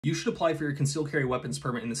You should apply for your concealed carry weapons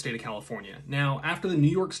permit in the state of California. Now, after the New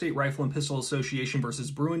York State Rifle and Pistol Association versus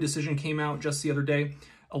Bruen decision came out just the other day,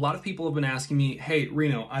 a lot of people have been asking me, hey,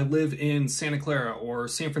 Reno, I live in Santa Clara or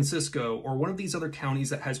San Francisco or one of these other counties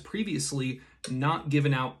that has previously not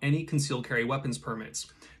given out any concealed carry weapons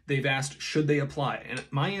permits. They've asked, should they apply? And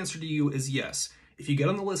my answer to you is yes. If you get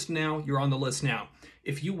on the list now, you're on the list now.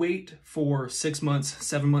 If you wait for 6 months,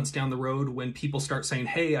 7 months down the road when people start saying,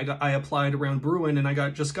 hey, I applied around Bruen and I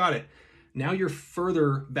just got it, now you're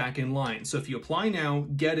further back in line. So if you apply now,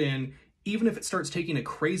 get in, even if it starts taking a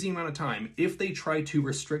crazy amount of time, if they try to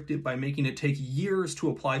restrict it by making it take years to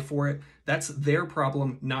apply for it, that's their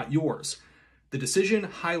problem, not yours. The decision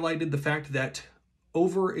highlighted the fact that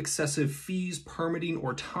over excessive fees, permitting,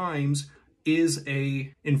 or times is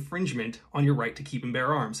a infringement on your right to keep and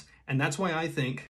bear arms. And that's why I think